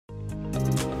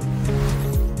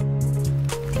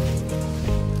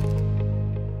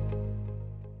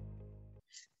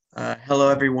Hello,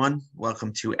 everyone.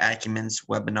 Welcome to Acumen's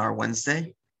Webinar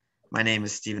Wednesday. My name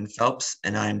is Stephen Phelps,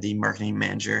 and I am the marketing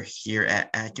manager here at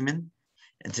Acumen.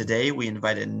 And today we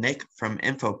invited Nick from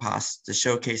InfoPOS to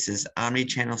showcase his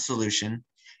omnichannel solution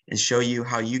and show you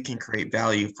how you can create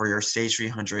value for your Sage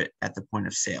 300 at the point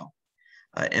of sale.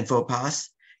 InfoPOS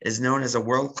is known as a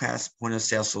world-class point of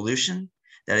sale solution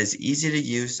that is easy to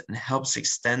use and helps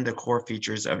extend the core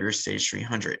features of your Sage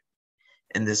 300.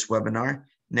 In this webinar,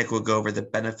 Nick will go over the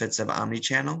benefits of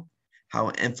Omnichannel, how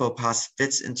InfoPOS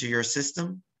fits into your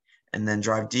system, and then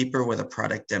dive deeper with a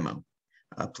product demo.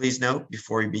 Please note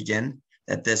before we begin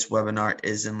that this webinar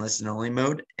is in listen-only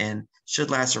mode and should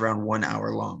last around 1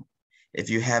 hour long. If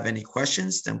you have any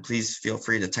questions, then please feel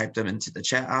free to type them into the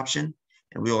chat option,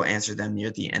 and we will answer them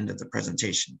near the end of the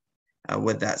presentation.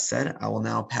 With that said, I will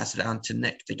now pass it on to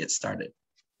Nick to get started.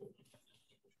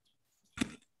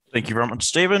 Thank you very much,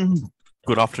 Stephen.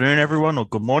 Good afternoon, everyone, or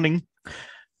good morning.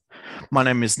 My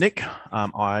name is Nick.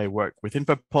 I work with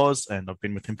InfoPOS, and I've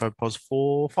been with InfoPOS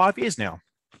for 5 years now.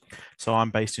 So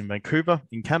I'm based in Vancouver,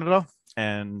 in Canada,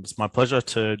 and it's my pleasure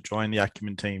to join the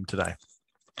Acumen team today.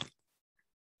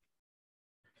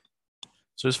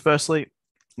 So just firstly,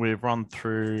 we've run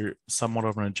through somewhat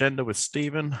of an agenda with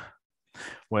Stephen,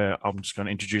 where I'm just going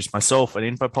to introduce myself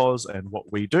and InfoPOS and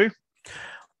what we do.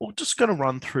 We're just going to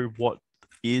run through what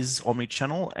is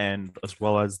Omnichannel and as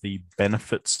well as the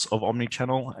benefits of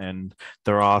Omnichannel. And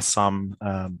there are some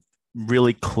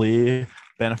really clear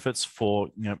benefits for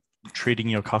treating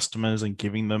your customers and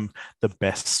giving them the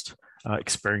best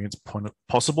experience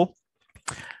possible,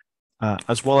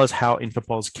 as well as how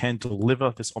InfoPOS can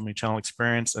deliver this Omnichannel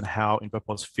experience and how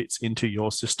InfoPOS fits into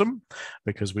your system,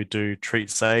 because we do treat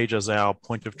Sage as our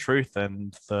point of truth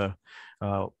and the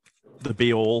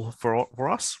be all for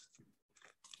us,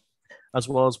 as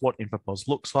well as what InfoPOS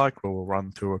looks like, where we'll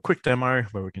run through a quick demo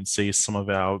where we can see some of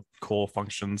our core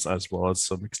functions as well as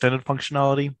some extended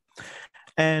functionality,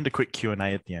 and a quick Q&A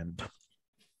at the end.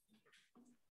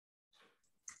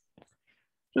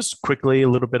 Just quickly, a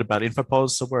little bit about InfoPOS.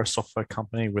 So we're a software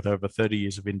company with over 30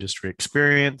 years of industry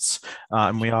experience,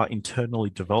 and we are internally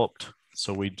developed.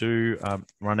 So we do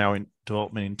run our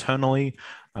development internally.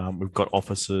 We've got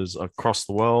offices across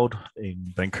the world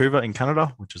in Vancouver, in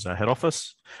Canada, which is our head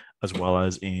office, as well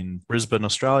as in Brisbane,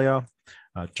 Australia,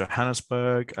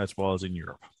 Johannesburg, as well as in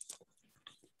Europe.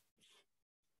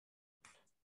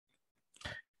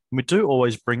 We do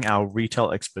always bring our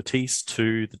retail expertise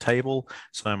to the table.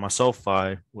 So myself,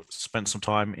 I spent some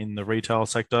time in the retail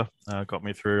sector, got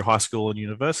me through high school and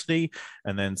university.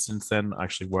 And then since then, I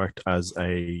actually worked as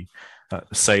a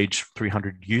Sage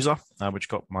 300 user, which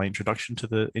got my introduction to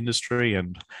the industry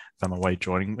and found my way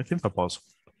joining with InfoPOS.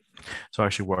 So I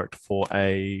actually worked for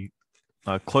a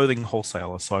clothing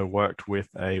wholesaler. So I worked with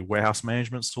a warehouse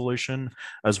management solution,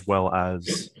 as well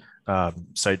as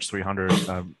Sage 300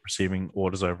 receiving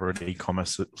orders over an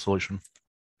e-commerce solution.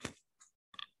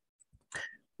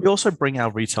 We also bring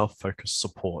our retail-focused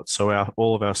support. So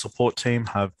all of our support team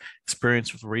have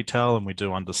experience with retail, and we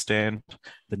do understand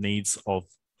the needs of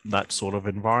that sort of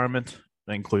environment,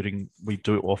 including we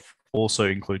do also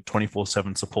include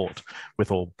 24/7 support with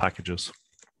all packages.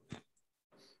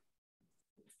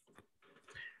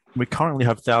 We currently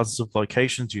have thousands of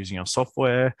locations using our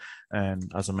software,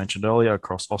 and as I mentioned earlier,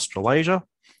 across Australasia,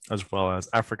 as well as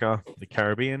Africa, the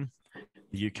Caribbean,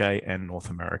 the UK, and North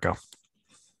America.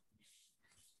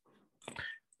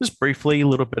 Just briefly, a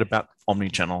little bit about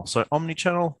Omnichannel. So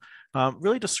Omnichannel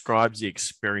really describes the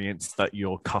experience that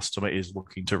your customer is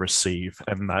looking to receive,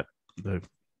 and that the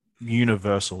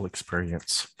universal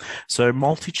experience. So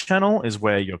multi-channel is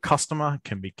where your customer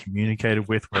can be communicated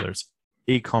with, whether it's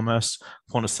e-commerce,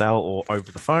 point of sale, or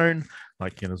over the phone.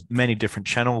 There's many different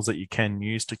channels that you can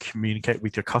use to communicate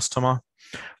with your customer.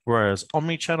 Whereas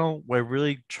omnichannel, we're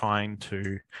really trying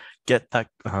to get that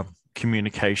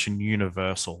communication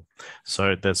universal.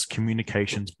 So there's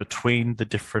communications between the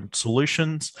different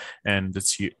solutions, and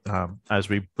it's as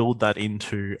we build that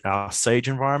into our Sage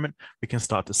environment, we can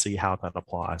start to see how that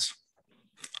applies.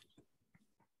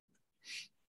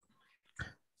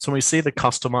 So we see the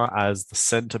customer as the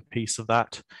centerpiece of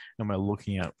that, and we're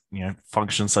looking at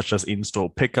functions such as in-store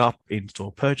pickup,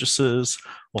 in-store purchases,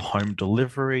 or home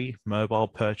delivery, mobile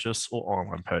purchase, or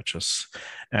online purchase.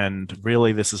 And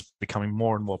really, this is becoming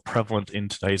more and more prevalent in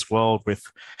today's world with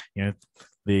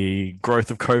the growth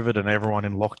of COVID and everyone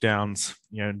in lockdowns.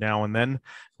 Now and then,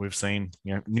 we've seen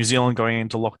New Zealand going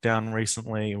into lockdown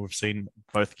recently. We've seen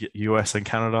both US and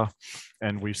Canada,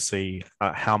 and we see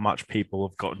how much people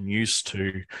have gotten used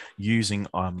to using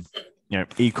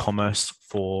e-commerce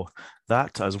for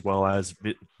that, as well as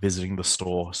visiting the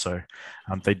store. So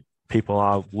they people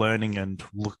are learning and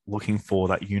looking for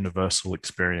that universal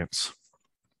experience.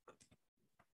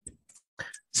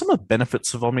 Some of the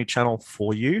benefits of Omnichannel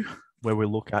for you, where we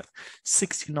look at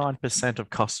 69% of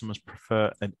customers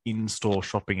prefer an in-store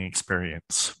shopping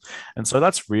experience. And so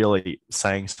that's really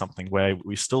saying something where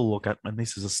we still look at, and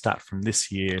this is a stat from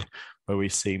this year, where we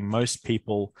see most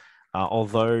people,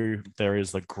 although there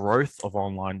is the growth of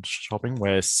online shopping,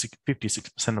 where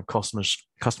 56% of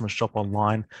customers shop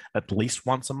online at least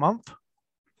once a month,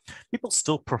 people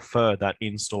still prefer that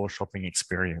in-store shopping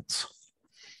experience.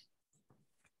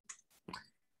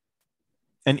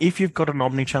 And if you've got an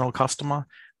omnichannel customer,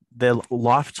 their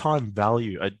lifetime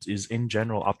value is in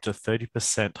general up to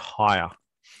 30% higher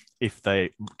if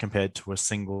they compared to a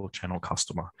single channel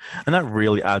customer. And that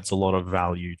really adds a lot of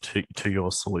value to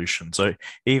your solution. So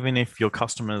even if your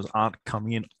customers aren't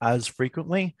coming in as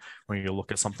frequently, when you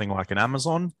look at something like an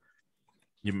Amazon,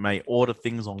 you may order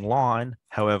things online.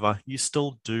 However, you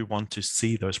still do want to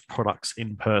see those products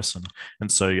in person.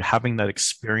 And so you're having that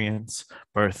experience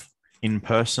both in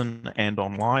person and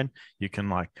online, you can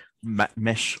like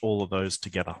mesh all of those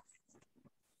together.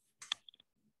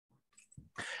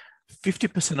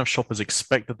 50% of shoppers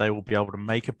expect that they will be able to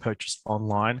make a purchase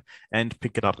online and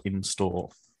pick it up in store.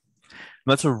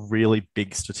 And that's a really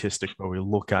big statistic where we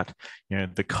look at,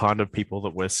 the kind of people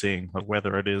that we're seeing,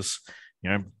 whether it is,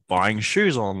 buying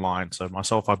shoes online. So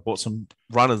myself, I bought some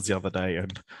runners the other day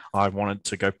and I wanted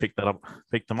to go pick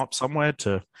them up somewhere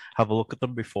to have a look at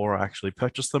them before I actually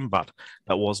purchased them, but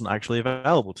that wasn't actually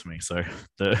available to me. So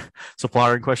the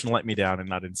supplier in question let me down in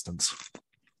that instance.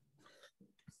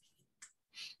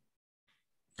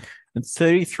 And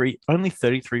only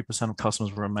 33% of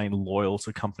customers remain loyal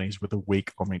to companies with a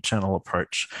weak omnichannel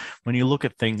approach. When you look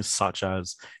at things such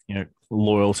as,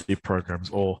 loyalty programs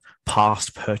or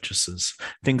past purchases,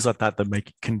 things like that make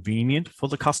it convenient for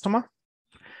the customer,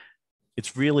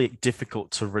 it's really difficult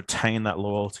to retain that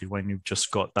loyalty when you've just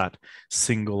got that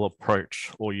single approach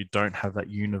or you don't have that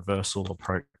universal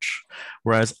approach.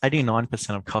 Whereas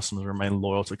 89% of customers remain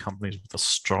loyal to companies with a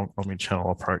strong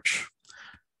omnichannel approach.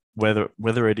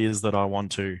 Whether it is that I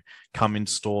want to come in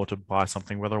store to buy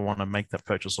something, whether I want to make that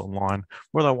purchase online,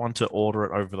 whether I want to order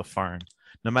it over the phone,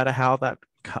 no matter how that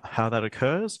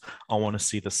occurs, I want to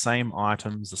see the same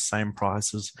items, the same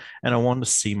prices, and I want to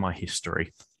see my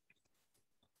history.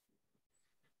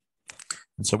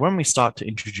 And so when we start to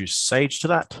introduce Sage to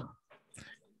that,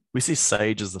 we see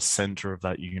Sage as the center of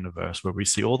that universe where we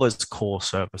see all those core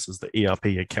services, the ERP,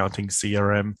 accounting,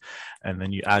 CRM, and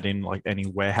then you add in like any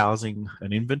warehousing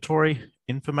and inventory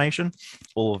information.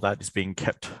 All of that is being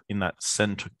kept in that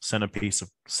centerpiece of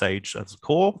Sage as a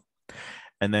core.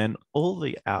 And then all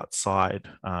the outside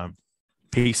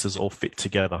pieces all fit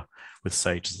together with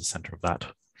Sage as the center of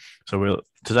that. So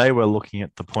today we're looking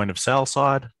at the point of sale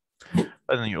side, and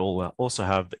then you also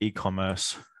have the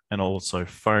e-commerce and also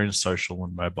phone, social,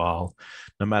 and mobile.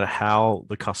 No matter how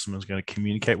the customer is going to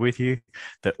communicate with you,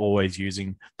 they're always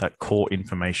using that core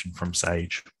information from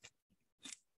Sage.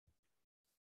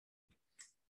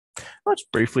 Let's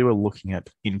briefly, we're looking at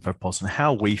InfoPOS and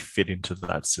how we fit into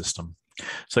that system.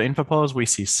 So InfoPOS, we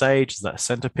see Sage as that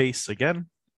centerpiece again,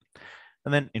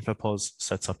 and then InfoPOS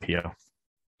sets up here,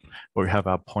 where we have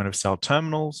our point of sale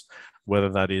terminals, whether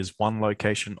that is one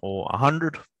location or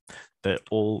 100, they're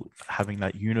all having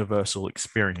that universal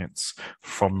experience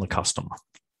from the customer.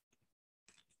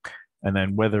 And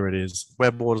then whether it is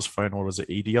web orders, phone orders, or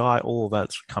EDI, all of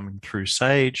that's coming through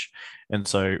Sage. And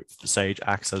so Sage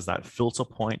acts as that filter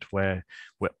point where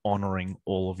we're honoring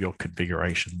all of your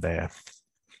configuration there.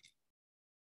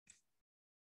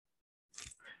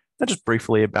 Now just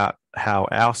briefly about how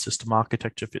our system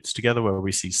architecture fits together, where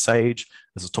we see Sage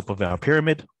as the top of our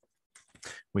pyramid.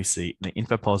 We see the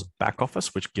InfoPOS back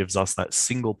office, which gives us that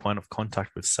single point of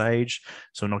contact with Sage.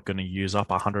 So we're not going to use up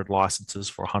 100 licenses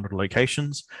for 100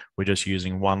 locations. We're just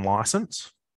using one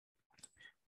license.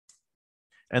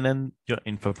 And then your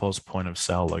InfoPOS point of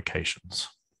sale locations,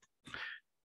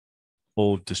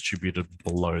 all distributed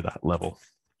below that level.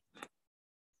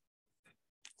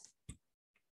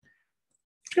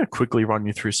 I'm going to quickly run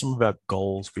you through some of our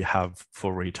goals we have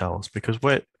for retailers, because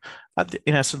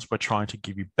in essence, we're trying to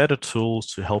give you better tools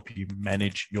to help you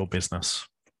manage your business.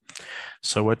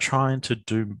 So we're trying to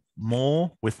do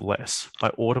more with less by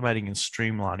automating and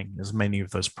streamlining as many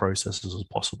of those processes as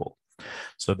possible.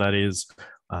 So that is,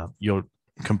 you're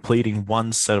completing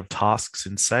one set of tasks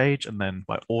in Sage, and then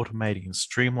by automating and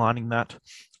streamlining that,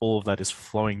 all of that is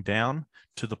flowing down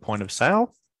to the point of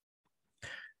sale.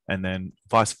 And then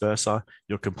vice versa,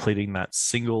 you're completing that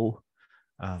single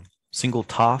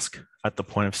task at the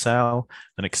point of sale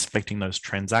and expecting those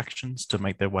transactions to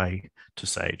make their way to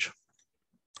Sage.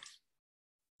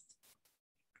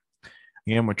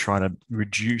 Again, we're trying to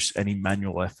reduce any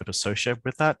manual effort associated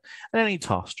with that and any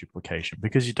task duplication,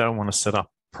 because you don't want to set up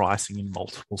pricing in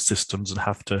multiple systems and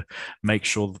have to make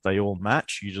sure that they all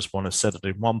match. You just want to set it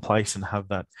in one place and have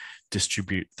that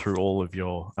distribute through all of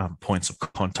your points of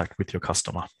contact with your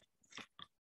customer.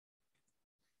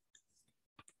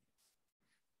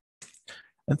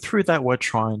 And through that, we're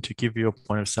trying to give you a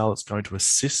point of sale that's going to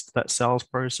assist that sales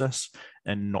process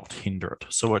and not hinder it.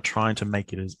 So we're trying to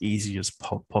make it as easy as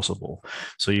possible.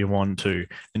 So you want to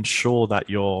ensure that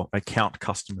your account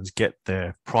customers get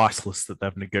their price list that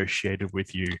they've negotiated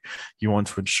with you. You want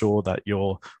to ensure that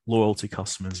your loyalty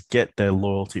customers get their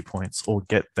loyalty points or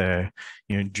get their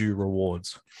due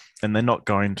rewards. And they're not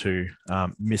going to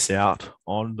miss out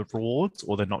on the rewards,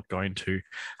 or they're not going to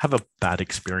have a bad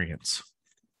experience.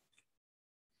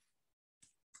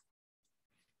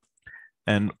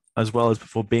 And as well as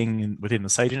before being within the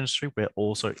Sage industry, we're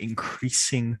also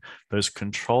increasing those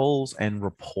controls and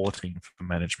reporting for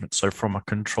management. So from a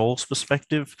controls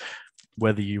perspective,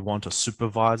 whether you want a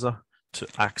supervisor to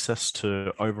access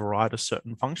to override a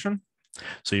certain function.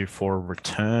 So for a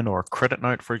return or a credit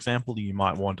note, for example, you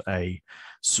might want a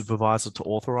supervisor to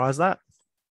authorize that.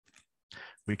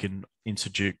 We can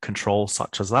institute controls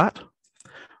such as that.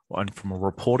 And from a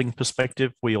reporting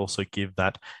perspective, we also give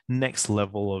that next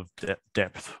level of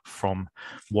depth from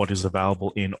what is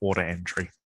available in order entry.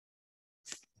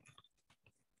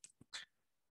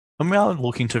 And we are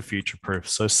looking to future-proof.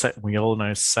 So we all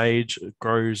know Sage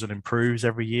grows and improves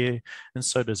every year, and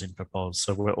so does InfoPOS.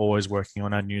 So we're always working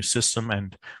on our new system,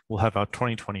 and we'll have our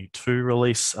 2022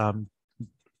 release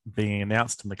being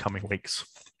announced in the coming weeks.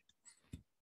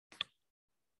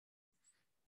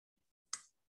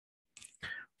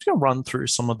 Going to run through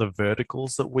some of the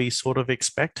verticals that we sort of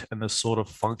expect and the sort of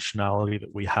functionality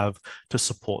that we have to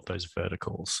support those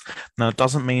verticals. Now, it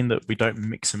doesn't mean that we don't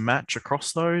mix and match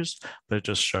across those, but it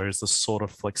just shows the sort of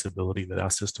flexibility that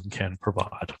our system can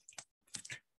provide.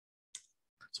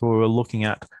 So we're looking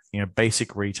at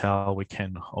basic retail, we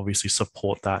can obviously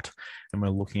support that, and we're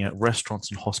looking at restaurants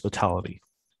and hospitality.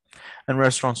 And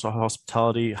restaurants or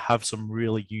hospitality have some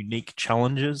really unique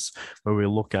challenges where we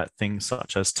look at things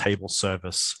such as table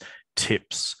service,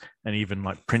 tips, and even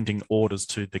like printing orders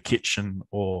to the kitchen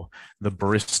or the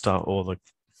barista or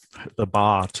the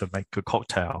bar to make a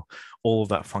cocktail. All of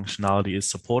that functionality is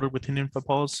supported within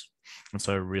InfoPOS, and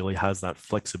so it really has that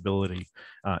flexibility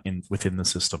within the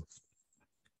system.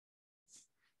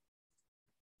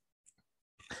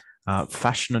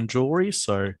 Fashion and jewelry,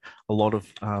 so a lot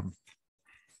of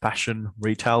fashion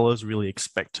retailers really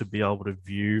expect to be able to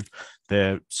view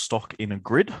their stock in a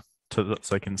grid so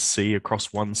they can see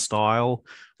across one style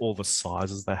all the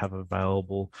sizes they have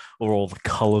available or all the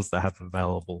colors they have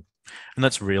available. And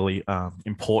that's really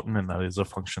important, and that is a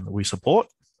function that we support.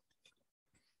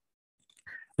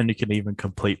 And you can even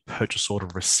complete purchase order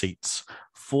receipts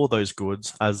for those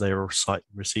goods as they are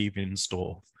received in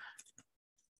store.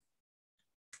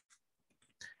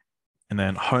 And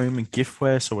then home and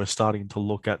giftware. So we're starting to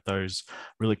look at those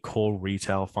really core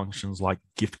retail functions like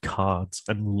gift cards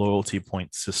and loyalty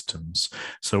point systems.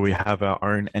 So we have our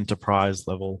own enterprise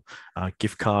level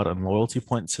gift card and loyalty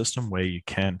point system where you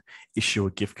can issue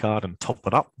a gift card and top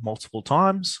it up multiple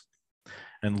times.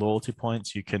 And loyalty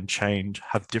points, you can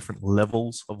have different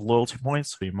levels of loyalty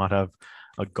points. So you might have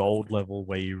a gold level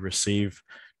where you receive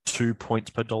 2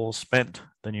 points per dollar spent.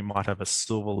 Then you might have a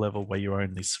silver level where you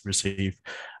only receive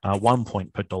 1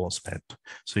 point per dollar spent.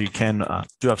 So you can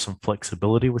do have some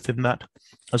flexibility within that,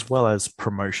 as well as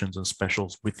promotions and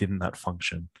specials within that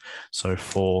function. So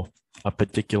for a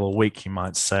particular week, you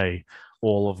might say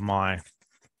all of my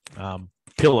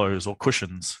pillows or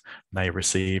cushions may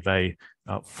receive a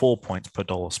 4 points per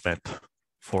dollar spent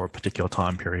for a particular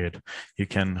time period. You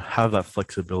can have that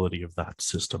flexibility of that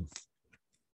system.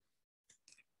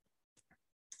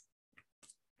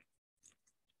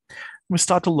 We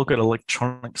start to look at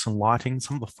electronics and lighting.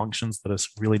 Some of the functions that are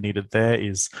really needed there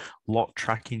is lot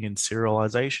tracking and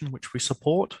serialization, which we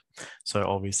support. So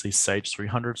obviously Sage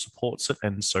 300 supports it,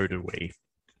 and so do we.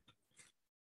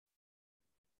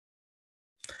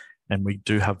 And we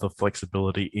do have the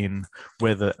flexibility in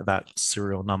whether that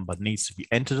serial number needs to be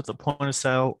entered at the point of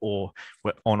sale or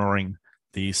we're honoring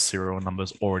these serial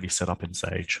numbers already set up in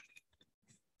Sage.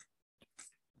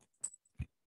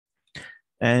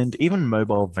 And even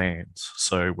mobile vans.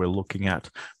 So we're looking at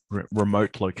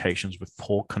remote locations with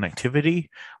poor connectivity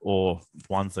or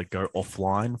ones that go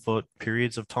offline for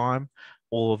periods of time.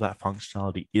 All of that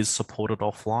functionality is supported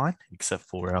offline, except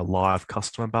for our live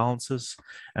customer balances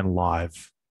and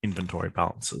live inventory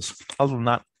balances. Other than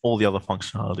that, all the other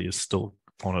functionality is still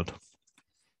honored.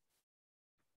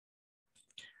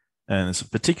 And it's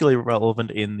particularly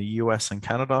relevant in the US and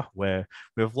Canada, where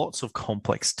we have lots of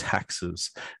complex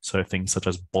taxes. So things such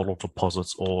as bottle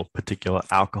deposits or particular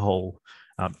alcohol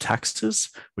taxes,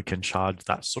 we can charge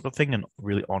that sort of thing and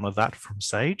really honor that from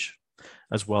Sage,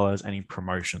 as well as any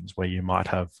promotions where you might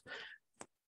have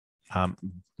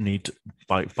need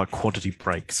by quantity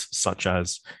breaks, such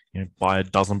as buy a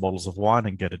dozen bottles of wine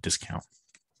and get a discount.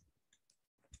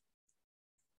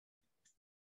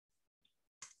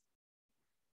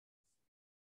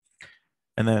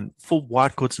 And then for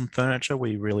white goods and furniture,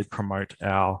 we really promote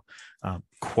our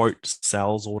quote,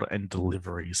 sales order, and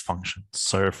deliveries functions.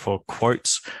 So for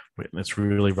quotes, it's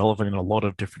really relevant in a lot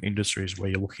of different industries where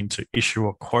you're looking to issue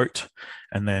a quote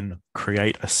and then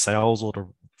create a sales order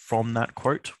from that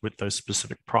quote with those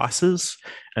specific prices,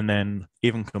 and then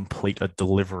even complete a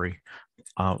delivery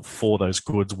for those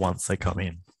goods once they come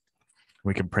in.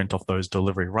 We can print off those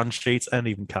delivery run sheets and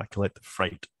even calculate the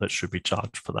freight that should be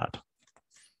charged for that.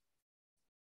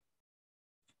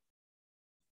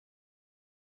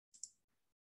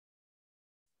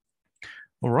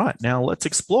 All right, now let's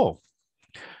explore.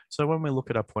 So when we look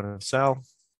at our point of sale,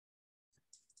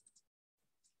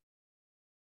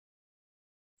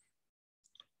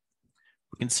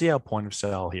 we can see our point of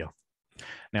sale here.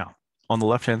 Now, on the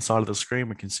left-hand side of the screen,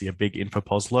 we can see a big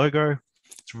InfoPOS logo.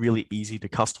 It's really easy to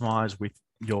customize with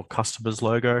your customer's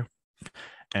logo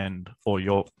or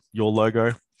your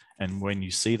logo. And when you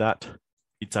see that,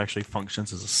 it actually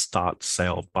functions as a start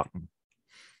sale button.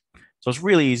 So it's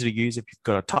really easy to use if you've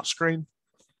got a touch screen.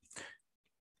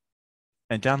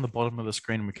 And down the bottom of the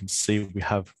screen, we can see we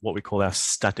have what we call our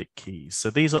static keys. So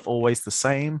these are always the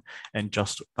same and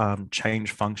just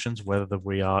change functions, whether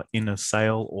we are in a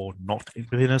sale or not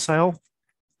within a sale.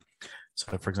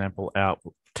 So for example, our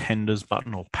tenders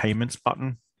button or payments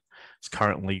button is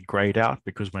currently grayed out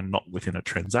because we're not within a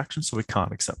transaction, so we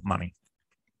can't accept money.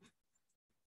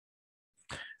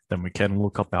 Then we can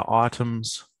look up our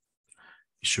items,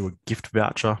 issue a gift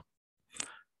voucher,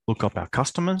 look up our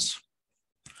customers.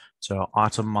 So our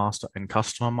item master and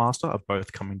customer master are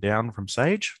both coming down from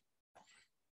Sage.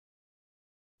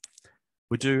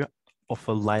 We do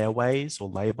offer layaways or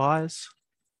laybys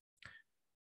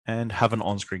and have an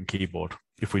on-screen keyboard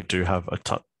if we do have a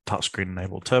touchscreen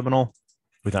enabled terminal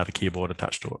without a keyboard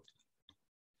attached to it.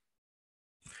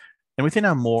 And within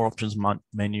our more options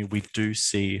menu, we do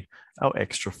see our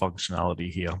extra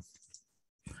functionality here.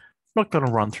 I'm not going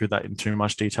to run through that in too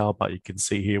much detail, but you can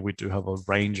see here we do have a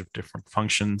range of different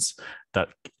functions that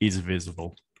is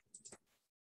visible.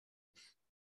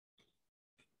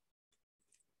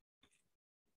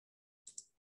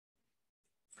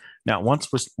 Now,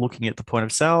 once we're looking at the point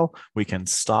of sale, we can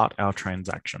start our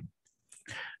transaction.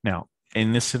 Now,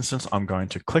 in this instance, I'm going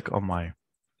to click on my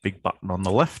big button on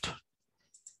the left,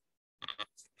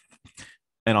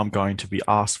 and I'm going to be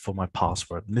asked for my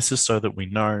password. And this is so that we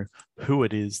know who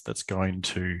it is that's going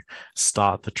to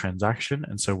start the transaction.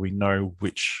 And so we know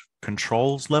which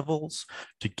controls levels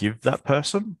to give that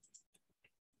person.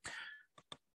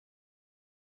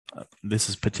 This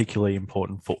is particularly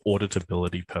important for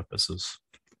auditability purposes.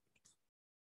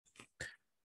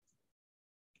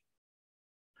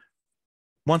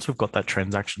 Once we've got that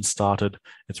transaction started,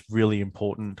 it's really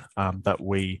important that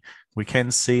we can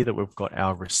see that we've got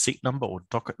our receipt number or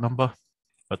docket number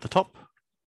at the top.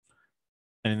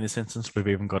 And in this instance, we've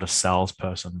even got a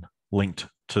salesperson linked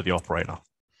to the operator.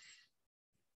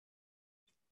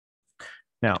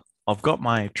 Now, I've got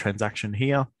my transaction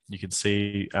here. You can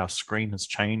see our screen has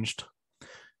changed.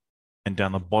 And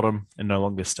down the bottom, it no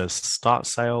longer says start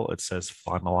sale, it says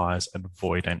finalize and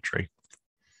void entry.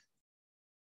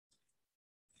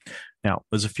 Now,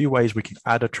 there's a few ways we can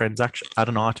add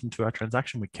an item to our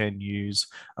transaction. We can use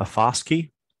a fast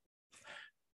key.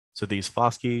 So these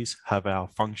fast keys have our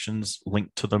functions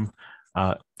linked to them,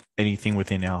 anything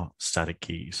within our static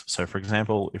keys. So for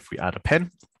example, if we add a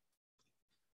pen,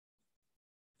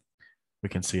 we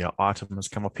can see our item has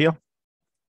come up here.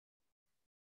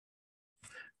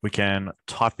 We can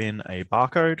type in a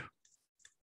barcode.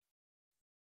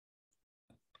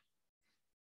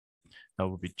 That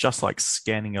would be just like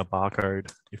scanning a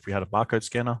barcode if we had a barcode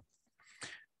scanner.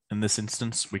 In this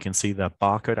instance, we can see that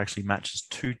barcode actually matches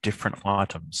two different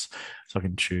items. So I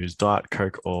can choose Diet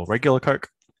Coke or regular Coke.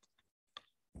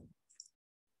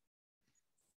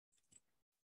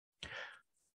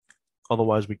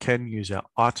 Otherwise, we can use our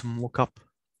item lookup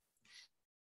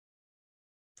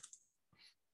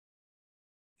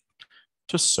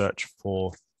to search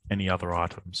for any other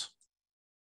items.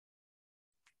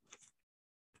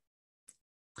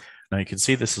 Now you can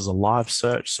see this is a live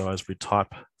search. So as we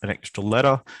type an extra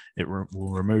letter, it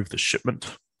will remove the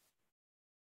shipment.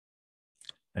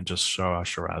 and just show our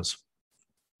Shiraz.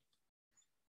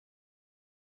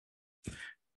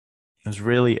 There's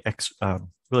really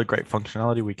great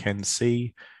functionality. We can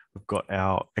see we've got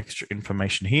our extra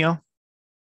information here.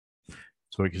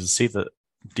 So we can see the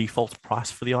default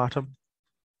price for the item.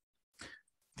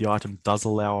 The item does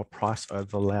allow a price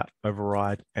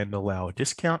override and allow a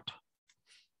discount.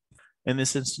 In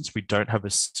this instance, we don't have a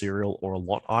serial or a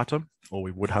lot item, or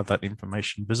we would have that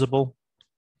information visible.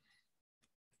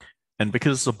 And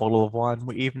because it's a bottle of wine,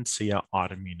 we even see our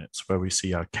item units where we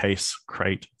see our case,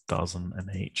 crate, dozen,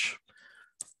 and each,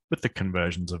 with the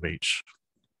conversions of each.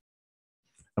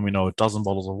 And we know a dozen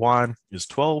bottles of wine is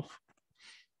 12.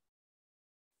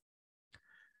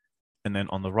 And then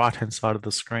on the right-hand side of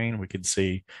the screen, we can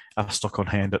see our stock on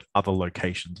hand at other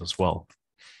locations as well.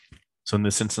 So in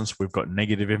this instance, we've got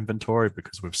negative inventory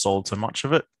because we've sold so much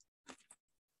of it.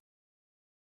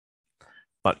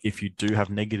 But if you do have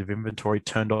negative inventory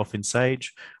turned off in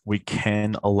Sage, we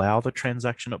can allow the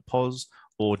transaction at POS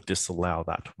or disallow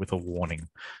that with a warning.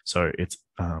 So it's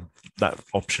that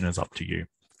option is up to you.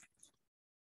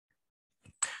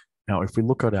 Now, if we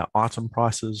look at our item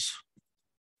prices,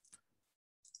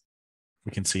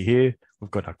 we can see here,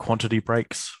 we've got our quantity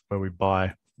breaks where we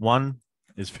buy 1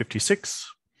 is 56,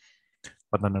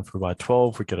 but then if we buy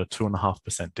 12, we get a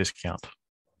 2.5% discount,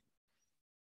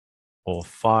 or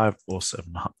 5 or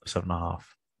 7.5.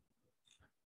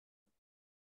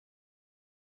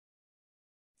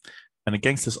 And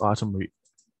against this item,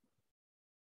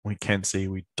 we can see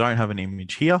we don't have an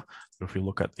image here. But if we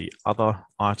look at the other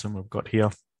item we've got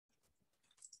here,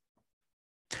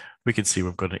 we can see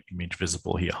we've got an image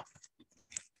visible here.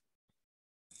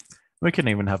 We can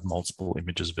even have multiple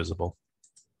images visible.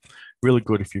 Really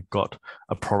good if you've got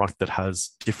a product that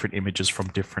has different images from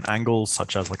different angles,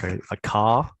 such as like a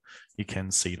car, you can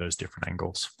see those different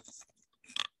angles.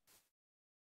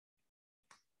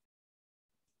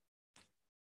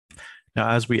 Now,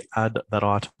 as we add that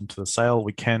item to the sale,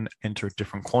 we can enter a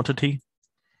different quantity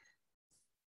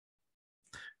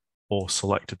or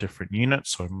select a different unit.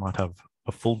 So we might have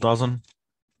a full dozen.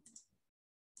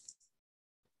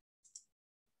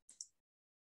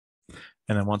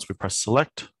 And then once we press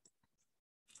select,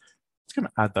 it's going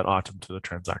to add that item to the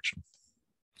transaction.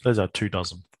 There's our 2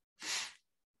 dozen.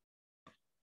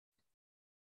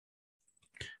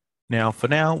 Now, for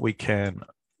now, we can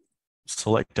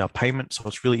select our payment. So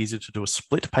it's really easy to do a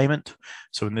split payment.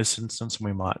 So in this instance,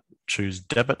 we might choose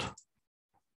debit.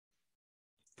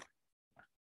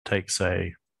 Take,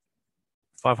 say,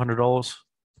 $500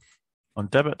 on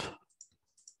debit.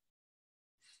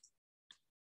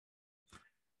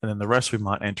 And then the rest we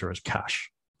might enter as cash.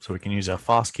 So we can use our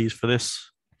fast keys for this.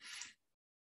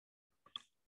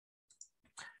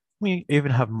 We even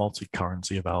have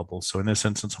multi-currency available. So in this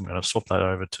instance, I'm going to swap that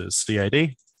over to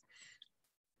CAD.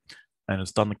 And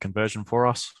it's done the conversion for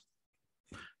us.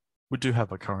 We do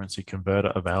have a currency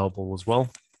converter available as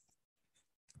well.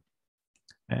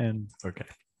 And okay.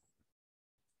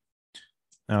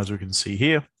 Now, as we can see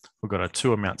here, we've got our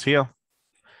 2 amounts here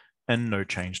and no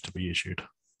change to be issued.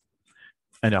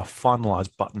 And our finalize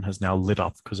button has now lit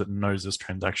up because it knows this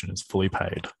transaction is fully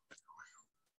paid.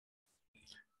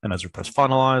 And as we press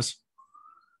finalize,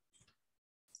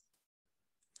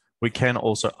 we can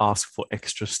also ask for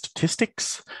extra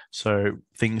statistics. So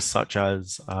things such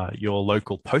as your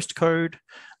local postcode.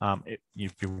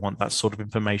 If you want that sort of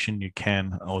information, you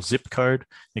can, or zip code,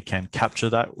 you can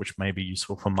capture that, which may be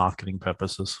useful for marketing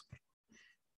purposes.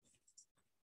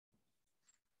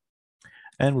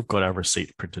 And we've got our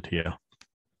receipt printed here.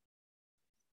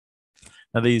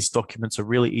 Now, these documents are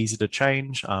really easy to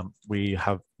change. We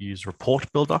have used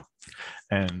Report Builder,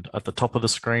 and at the top of the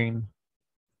screen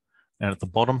and at the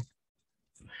bottom,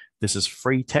 this is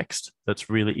free text that's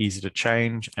really easy to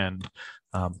change and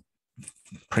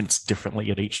prints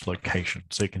differently at each location.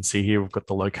 So you can see here, we've got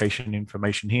the location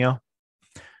information here,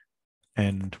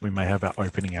 and we may have our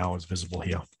opening hours visible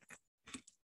here.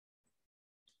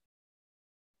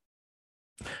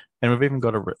 And we've even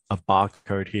got a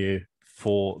barcode here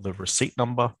for the receipt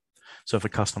number. So if a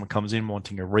customer comes in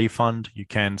wanting a refund, you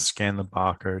can scan the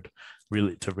barcode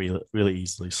really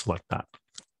easily select that.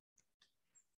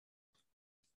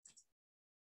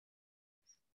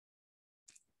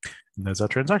 And there's our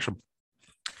transaction.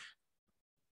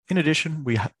 In addition,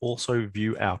 we also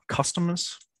view our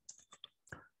customers.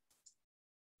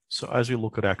 So as we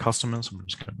look at our customers, I'm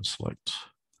just going to select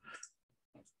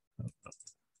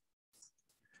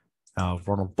our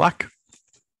Ronald Black.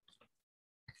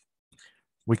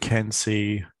 We can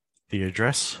see the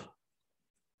address,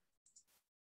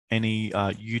 any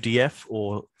UDF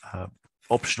or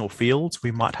optional fields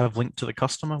we might have linked to the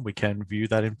customer. We can view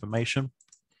that information.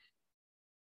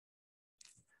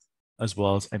 as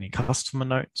well as any customer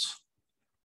notes,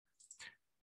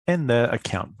 and their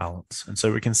account balance. And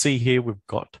so we can see here we've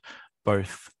got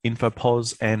both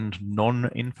InfoPOS and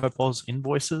non-InfoPOS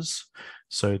invoices.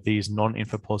 So these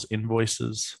non-InfoPOS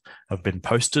invoices have been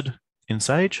posted in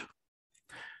Sage,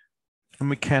 and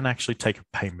we can actually take a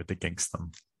payment against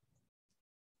them.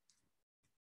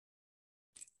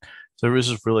 So this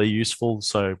is really useful.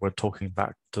 So we're talking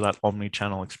back to that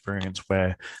omni-channel experience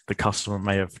where the customer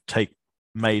may have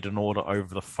made an order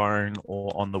over the phone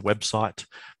or on the website,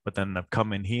 but then they've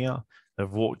come in here,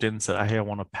 they've walked in and said, hey, I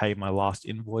want to pay my last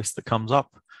invoice that comes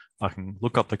up. I can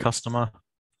look up the customer,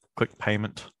 click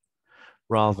payment,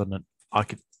 rather than I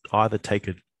could either take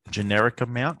a generic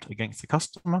amount against the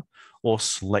customer or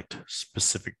select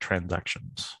specific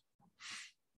transactions.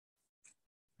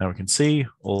 Now we can see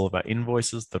all of our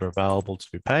invoices that are available to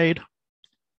be paid.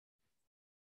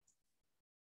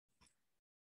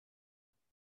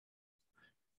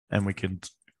 And we can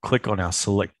click on our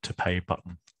Select to Pay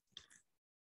button.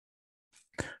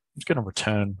 I'm just going to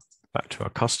return back to our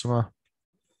customer.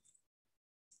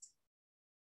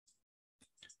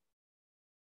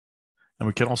 And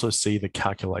we can also see the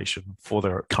calculation for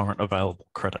their current available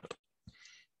credit.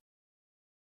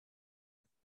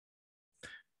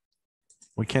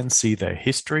 We can see their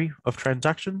history of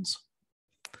transactions,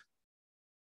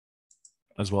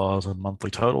 as well as the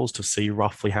monthly totals to see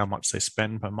roughly how much they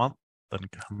spend per month and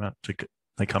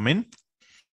they come in.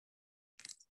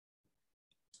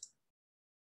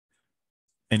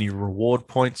 Any reward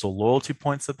points or loyalty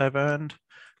points that they've earned,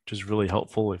 which is really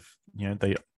helpful if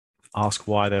they ask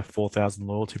why their 4,000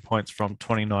 loyalty points from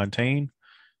 2019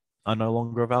 are no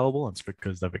longer available. It's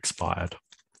because they've expired.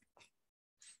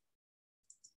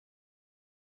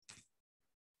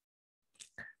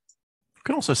 You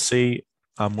can also see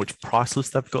which price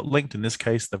list they've got linked. In this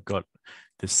case, they've got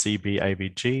the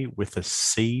CBAVG with a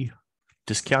C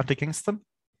discount against them.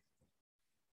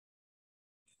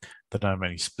 They don't have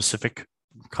any specific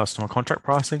customer contract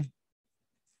pricing,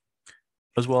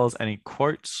 as well as any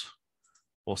quotes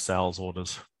or sales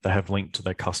orders they have linked to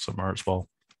their customer as well.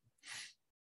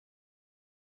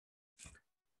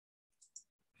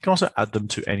 You can also add them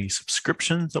to any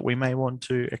subscriptions that we may want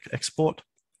to export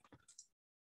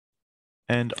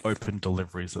and open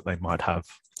deliveries that they might have.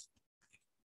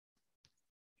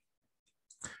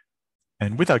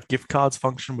 And with our gift cards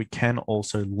function, we can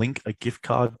also link a gift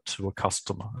card to a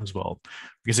customer as well.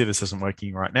 You can see this isn't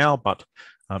working right now, but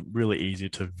really easy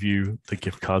to view the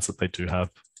gift cards that they do have.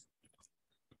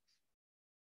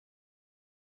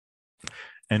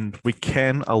 And we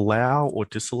can allow or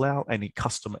disallow any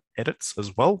customer edits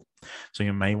as well. So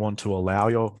you may want to allow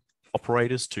your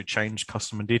operators to change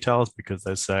customer details because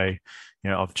they say,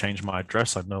 I've changed my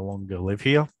address, I no longer live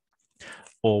here.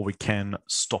 Or we can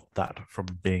stop that from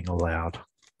being allowed.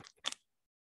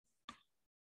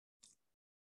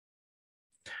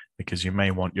 Because you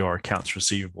may want your accounts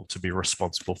receivable to be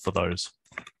responsible for those.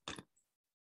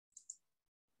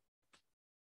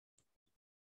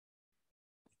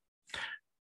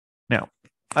 Now,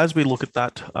 as we look at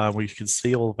that, we can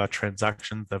see all of our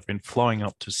transactions that have been flowing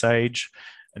up to Sage.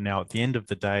 And now at the end of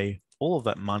the day, all of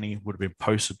that money would have been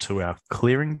posted to our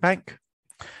clearing bank.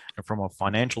 And from a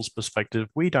financials perspective,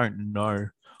 we don't know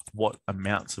what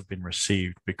amounts have been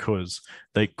received because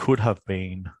they could have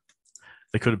been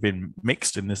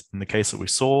mixed in the case that we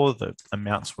saw. The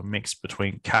amounts were mixed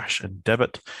between cash and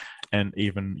debit and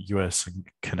even US and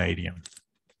Canadian.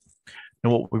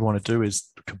 And what we want to do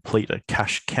is complete a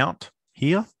cash count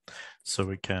here. So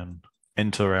we can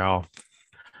enter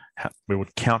we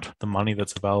would count the money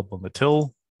that's available in the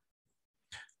till.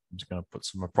 I'm just going to put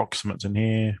some approximates in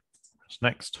here.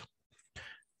 Next,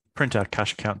 print our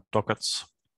cash count dockets.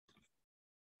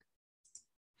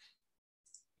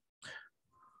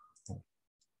 We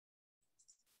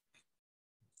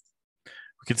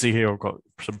can see here we've got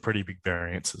some pretty big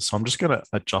variances. So I'm just going to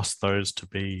adjust those to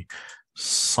be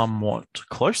somewhat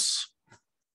close.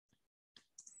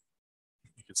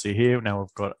 You can see here now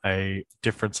we've got a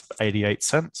difference of 88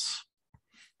 cents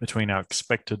between our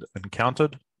expected and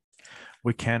counted.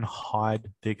 We can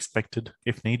hide the expected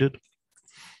if needed.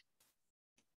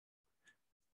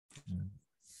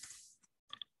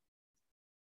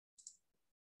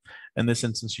 In this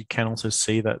instance, you can also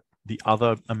see that the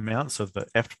other amounts of the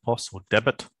InfoPOS or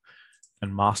debit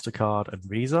and MasterCard and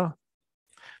Visa,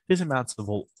 these amounts have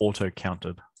all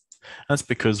auto-counted. That's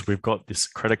because we've got this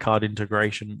credit card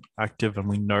integration active and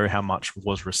we know how much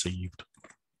was received.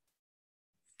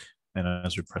 And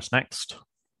as we press next,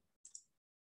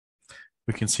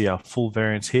 we can see our full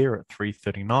variance here at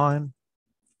 339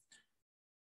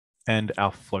 and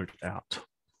our float out.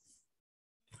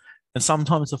 And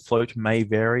sometimes the float may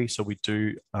vary. So we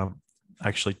do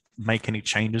actually make any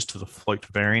changes to the float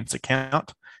variance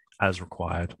account as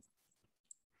required.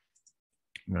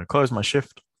 I'm going to close my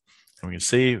shift, and we can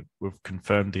see we've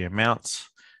confirmed the amounts,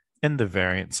 and the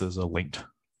variances are linked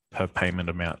per payment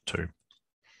amount too.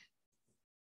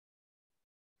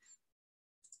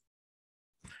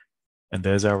 And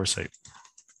there's our receipt.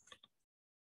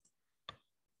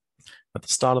 At the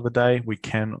start of the day, we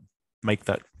can make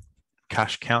that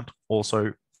cash count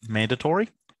also mandatory.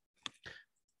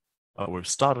 But we've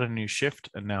started a new shift,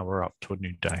 and now we're up to a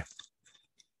new day.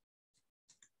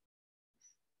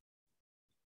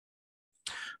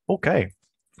 Okay,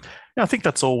 now I think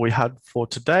that's all we had for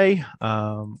today.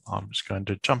 I'm just going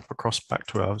to jump across back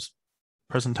to our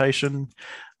presentation.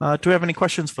 Do we have any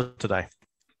questions for today?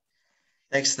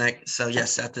 Thanks, Nick. So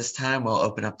yes, at this time, we'll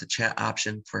open up the chat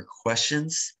option for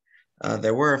questions.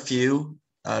 There were a few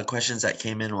questions that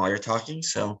came in while you're talking,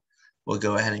 so we'll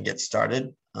go ahead and get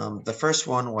started. The first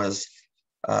one was,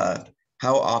 how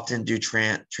often do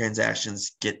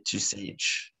transactions get to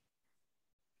Sage?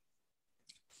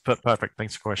 Perfect.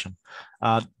 Thanks for the question.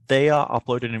 They are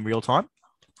uploaded in real time.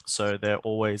 So they're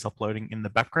always uploading in the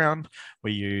background.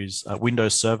 We use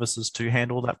Windows services to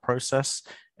handle that process,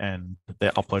 and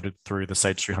they're uploaded through the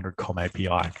Sage 300 COM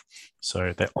API.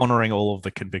 So they're honoring all of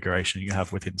the configuration you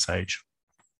have within Sage.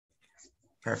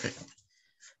 Perfect.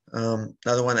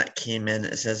 Another one that came in,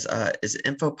 it says, is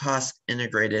InfoPOS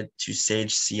integrated to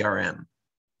Sage CRM?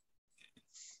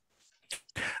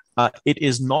 It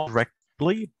is not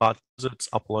directly, but it's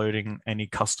uploading any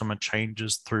customer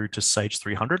changes through to Sage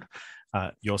 300.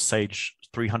 Your Sage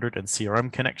 300 and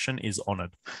CRM connection is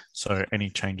honored. So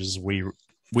any changes we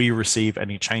receive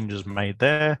any changes made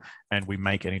there, and we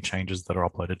make any changes that are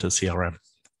uploaded to CRM.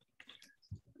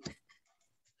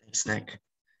 Thanks, Nick.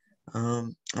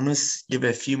 I'm going to give it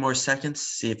a few more seconds,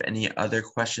 see if any other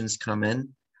questions come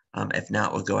in. If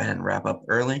not, we'll go ahead and wrap up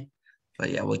early. But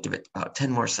yeah, we'll give it about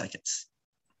 10 more seconds.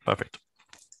 Perfect.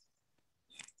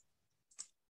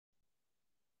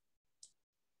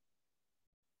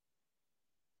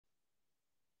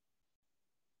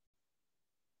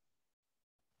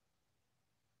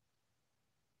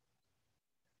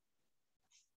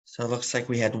 So it looks like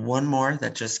we had one more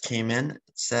that just came in. It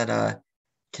said,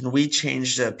 can we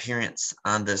change the appearance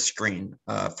on the screen?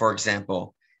 For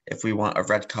example, if we want a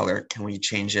red color, can we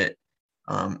change it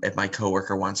if my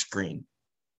coworker wants green?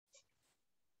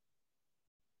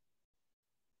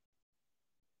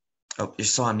 Oh, you're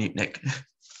still on mute, Nick.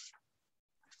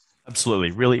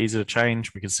 Absolutely. Really easy to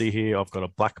change. We can see here I've got a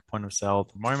black point of sale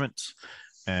at the moment.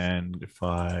 And if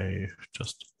I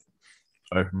just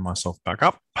open myself back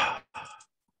up,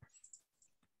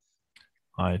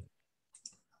 and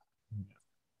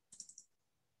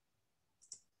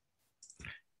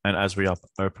as we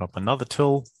open up another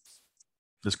till,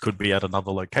 this could be at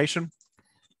another location.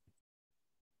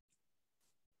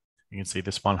 You can see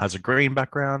this one has a green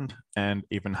background and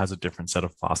even has a different set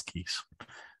of fast keys.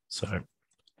 So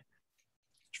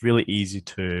it's really easy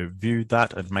to view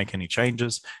that and make any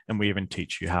changes. And we even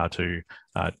teach you how to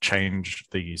change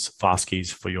these fast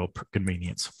keys for your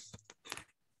convenience.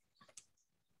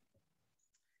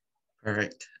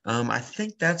 Perfect. I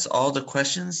think that's all the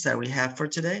questions that we have for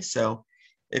today. So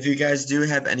if you guys do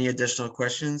have any additional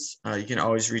questions, you can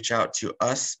always reach out to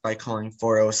us by calling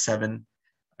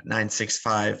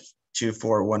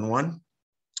 407-965-2411,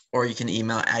 or you can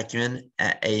email Acumen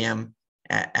at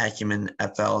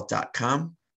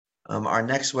am@acumenfl.com. Our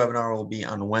next webinar will be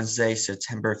on Wednesday,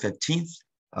 September 15th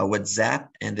with Zap,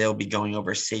 and they'll be going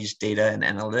over Sage data and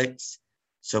analytics.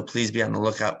 So please be on the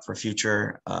lookout for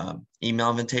future email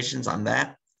invitations on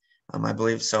that. I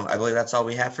believe that's all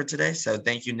we have for today. So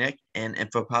thank you, Nick and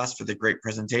InfoPOS, for the great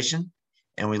presentation.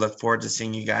 And we look forward to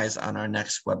seeing you guys on our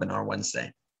next webinar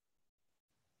Wednesday.